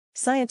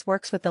Science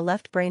works with the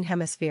left brain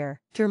hemisphere,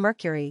 through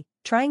Mercury,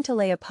 trying to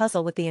lay a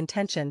puzzle with the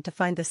intention to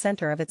find the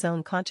center of its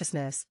own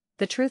consciousness,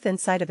 the truth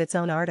inside of its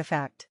own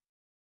artifact.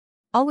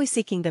 Always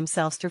seeking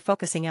themselves through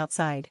focusing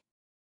outside.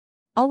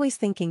 Always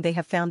thinking they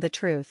have found the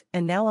truth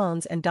and now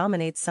owns and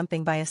dominates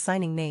something by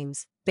assigning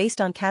names,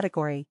 based on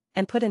category,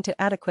 and put into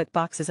adequate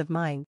boxes of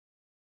mind.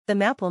 The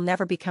map will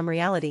never become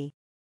reality.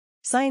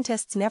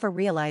 Scientists never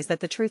realize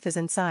that the truth is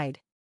inside.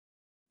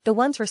 The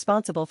ones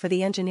responsible for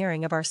the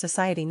engineering of our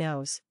society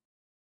knows.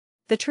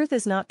 The truth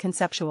is not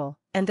conceptual,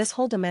 and this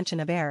whole dimension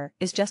of air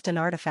is just an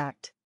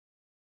artifact.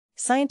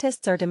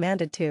 Scientists are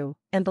demanded to,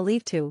 and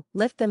believed to,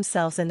 lift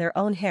themselves in their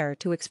own hair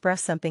to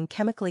express something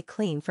chemically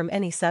clean from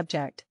any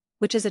subject,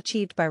 which is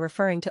achieved by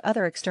referring to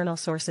other external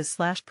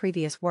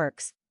sources/previous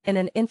works, in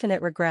an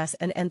infinite regress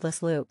and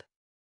endless loop.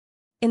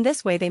 In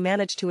this way they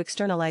manage to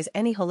externalize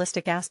any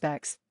holistic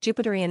aspects,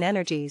 Jupiterian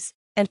energies,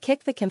 and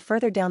kick the can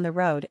further down the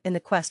road in the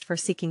quest for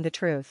seeking the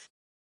truth.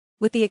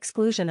 With the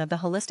exclusion of the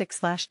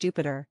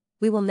holistic/Jupiter,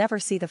 we will never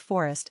see the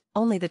forest,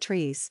 only the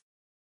trees.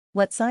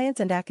 What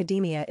science and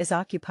academia is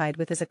occupied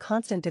with is a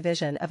constant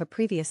division of a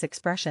previous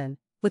expression,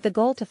 with the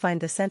goal to find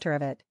the center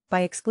of it,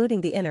 by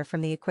excluding the inner from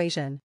the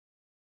equation.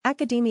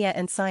 Academia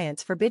and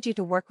science forbid you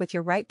to work with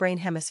your right brain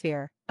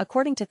hemisphere,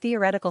 according to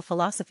theoretical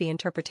philosophy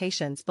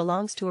interpretations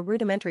belongs to a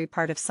rudimentary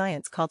part of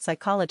science called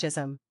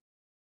psychologism.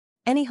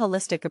 Any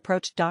holistic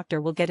approach doctor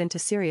will get into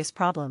serious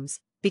problems,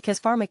 because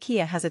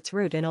pharmakia has its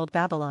root in Old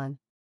Babylon.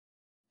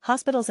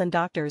 Hospitals and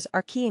doctors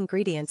are key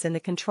ingredients in the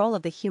control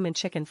of the human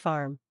chicken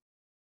farm.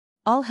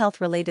 All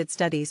health-related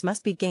studies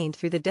must be gained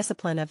through the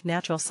discipline of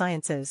natural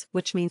sciences,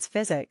 which means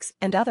physics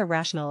and other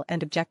rational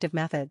and objective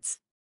methods.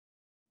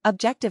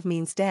 Objective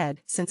means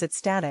dead, since it's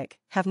static,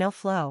 have no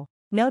flow,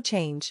 no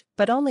change,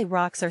 but only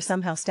rocks are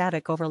somehow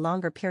static over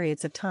longer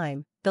periods of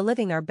time. The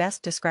living are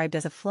best described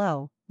as a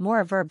flow, more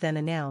a verb than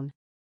a noun.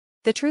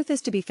 The truth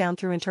is to be found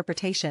through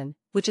interpretation,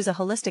 which is a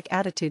holistic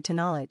attitude to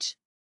knowledge.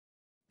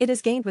 It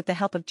is gained with the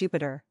help of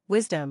Jupiter,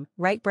 wisdom,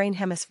 right brain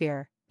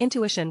hemisphere,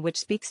 intuition which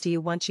speaks to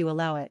you once you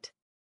allow it.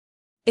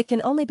 It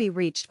can only be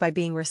reached by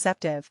being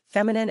receptive,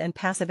 feminine and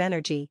passive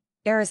energy.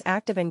 Air is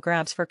active and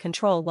grabs for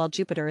control while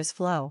Jupiter is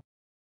flow.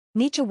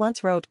 Nietzsche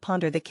once wrote,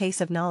 "Ponder the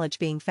case of knowledge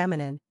being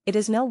feminine, it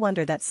is no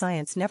wonder that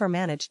science never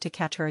managed to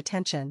catch her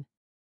attention."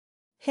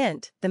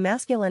 Hint, the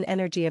masculine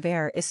energy of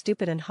air is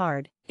stupid and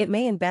hard, it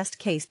may in best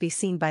case be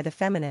seen by the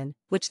feminine,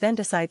 which then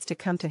decides to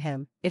come to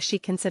him, if she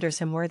considers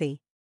him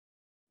worthy.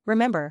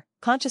 Remember,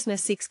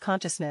 consciousness seeks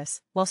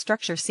consciousness, while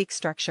structure seeks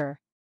structure.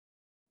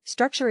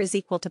 Structure is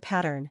equal to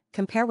pattern,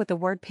 compare with the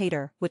word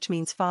pater, which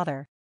means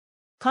father.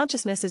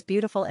 Consciousness is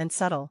beautiful and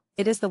subtle,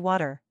 it is the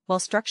water, while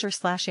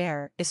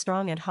structure/air is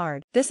strong and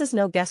hard. This is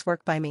no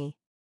guesswork by me.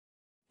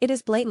 It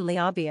is blatantly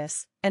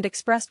obvious, and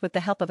expressed with the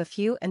help of a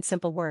few and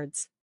simple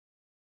words.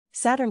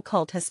 Saturn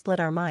cult has split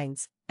our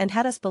minds, and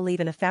had us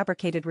believe in a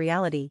fabricated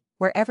reality,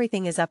 where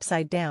everything is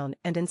upside down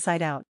and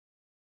inside out.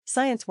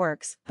 Science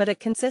works, but it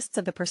consists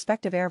of the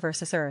perspective air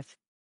versus earth.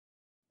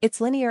 Its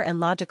linear and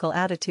logical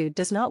attitude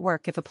does not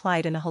work if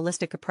applied in a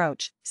holistic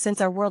approach, since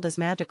our world is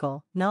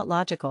magical, not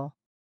logical.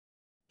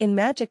 In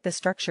magic the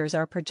structures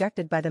are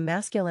projected by the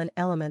masculine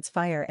elements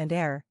fire and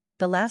air,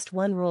 the last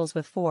one rules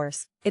with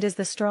force, it is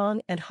the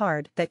strong and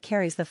hard that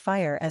carries the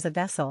fire as a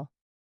vessel.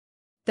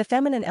 The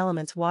feminine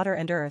elements water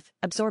and earth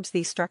absorbs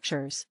these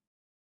structures.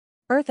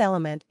 Earth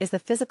element is the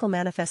physical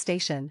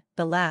manifestation,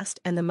 the last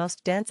and the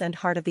most dense and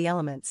hard of the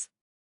elements.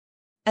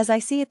 As I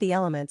see it, the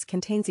elements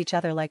contains each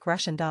other like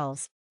Russian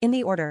dolls, in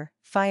the order,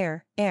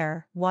 fire,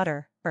 air,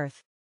 water,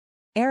 earth.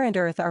 Air and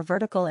earth are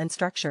vertical and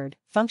structured,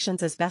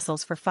 functions as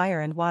vessels for fire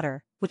and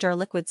water, which are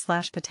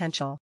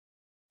liquid/potential.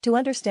 To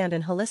understand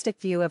an holistic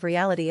view of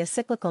reality a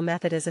cyclical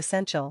method is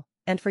essential,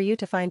 and for you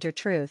to find your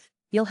truth,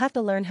 you'll have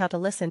to learn how to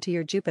listen to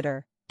your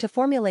Jupiter, to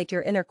formulate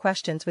your inner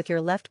questions with your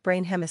left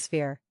brain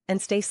hemisphere,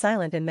 and stay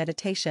silent in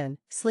meditation,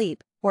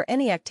 sleep, or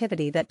any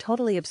activity that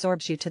totally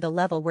absorbs you to the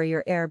level where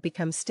your air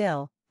becomes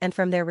still, and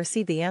from there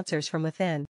receive the answers from within.